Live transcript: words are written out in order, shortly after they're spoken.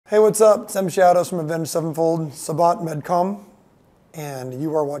Hey, what's up? It's Shadows from Avenged Sevenfold, Sabat Medcom, and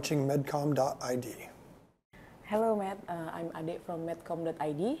you are watching Medcom.id. Hello, Matt. I'm Ade from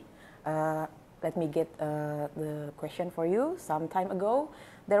Medcom.id. Let me get the question for you. Some time ago,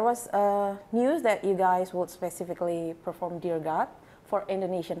 there was news that you guys would specifically perform Dear God for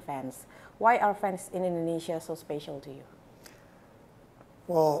Indonesian fans. Why are fans in Indonesia so special to you?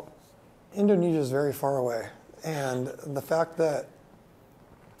 Well, Indonesia is very far away, and the fact that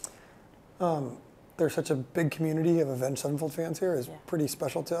there's such a big community of Avenged Sevenfold fans here is pretty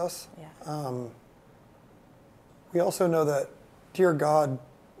special to us. Yeah. We also know that Dear God,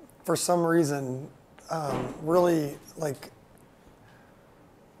 for some reason, really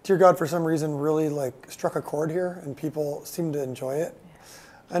struck a chord here, and people seem to enjoy it.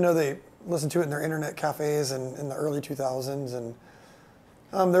 Yeah. I know they listen to it in their internet cafes and in the early 2000s, and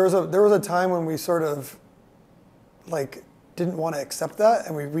there was a time when we sort of didn't want to accept that,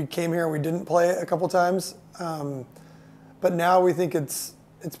 and we came here and we didn't play it a couple times. But now we think it's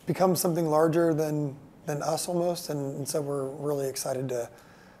become something larger than us almost, and so we're really excited to,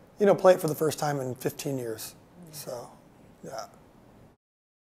 play it for the first time in 15 years. So, yeah.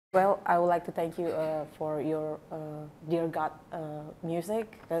 Well, I would like to thank you for your Dear God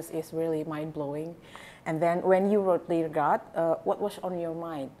music, because it's really mind-blowing. And then when you wrote Dear God, what was on your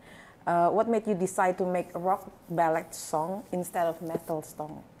mind? What made you decide to make a rock ballad song instead of metal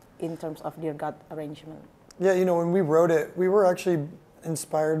song in terms of Dear God arrangement? Yeah, when we wrote it, we were actually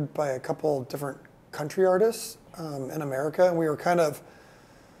inspired by a couple different country artists in America, and we were kind of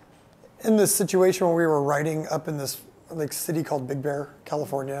in this situation where we were writing up in this city called Big Bear,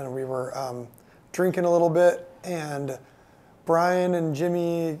 California, and we were drinking a little bit, and Brian and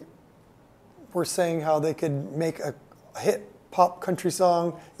Jimmy were saying how they could make a hit pop country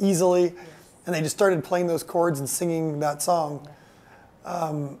song easily, and they just started playing those chords and singing that song,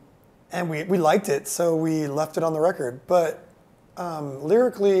 and we liked it, so we left it on the record. But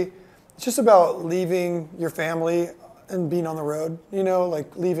lyrically, it's just about leaving your family and being on the road,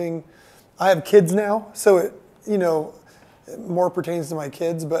 leaving. I have kids now, so it more pertains to my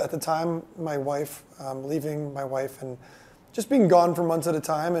kids, but at the time, my wife, leaving my wife and just being gone for months at a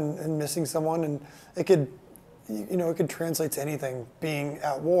time and missing someone, and it could translate to anything, being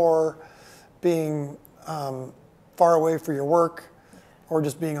at war, being far away for your work, or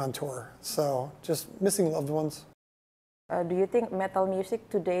just being on tour. So just missing loved ones. Do you think metal music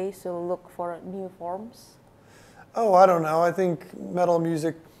today should look for new forms? Oh, I don't know. I think metal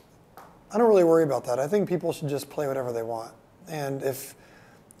music, I don't really worry about that. I think people should just play whatever they want. And if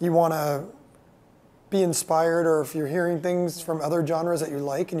you want to be inspired, or if you're hearing things from other genres that you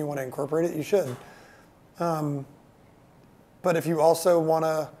like and you want to incorporate it, you should. But if you also want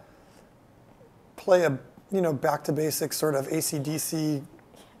to play a back to basics sort of AC/DC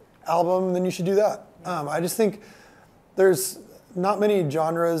album, then you should do that. I just think there's not many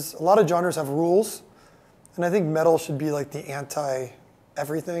genres. A lot of genres have rules, and I think metal should be like the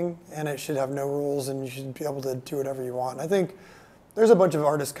anti-everything, and it should have no rules, and you should be able to do whatever you want. And I think there's a bunch of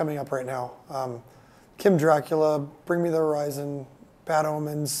artists coming up right now. Kim Dracula, Bring Me the Horizon, Bad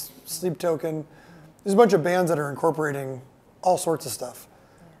Omens, Sleep Token. There's a bunch of bands that are incorporating all sorts of stuff.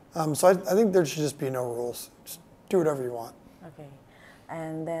 So I think there should just be no rules. Just do whatever you want. Okay.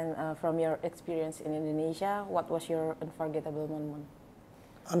 And then from your experience in Indonesia, what was your unforgettable moment?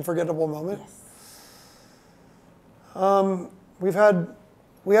 Unforgettable moment? Yes.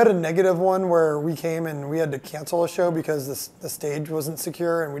 We had a negative one where we came and we had to cancel a show because the stage wasn't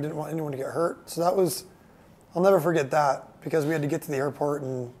secure and we didn't want anyone to get hurt. So that was, I'll never forget that, because we had to get to the airport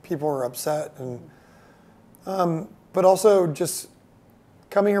and people were upset. And but also just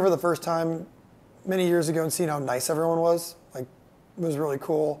coming here for the first time many years ago and seeing how nice everyone was, it was really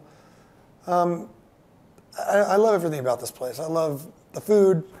cool. I love everything about this place. I love the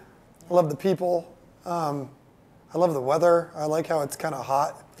food. I love the people. I love the weather. I like how it's kind of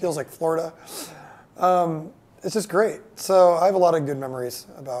hot. It feels like Florida. It's just great. So I have a lot of good memories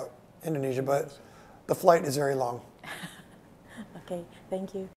about Indonesia, but the flight is very long. Okay,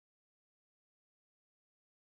 thank you.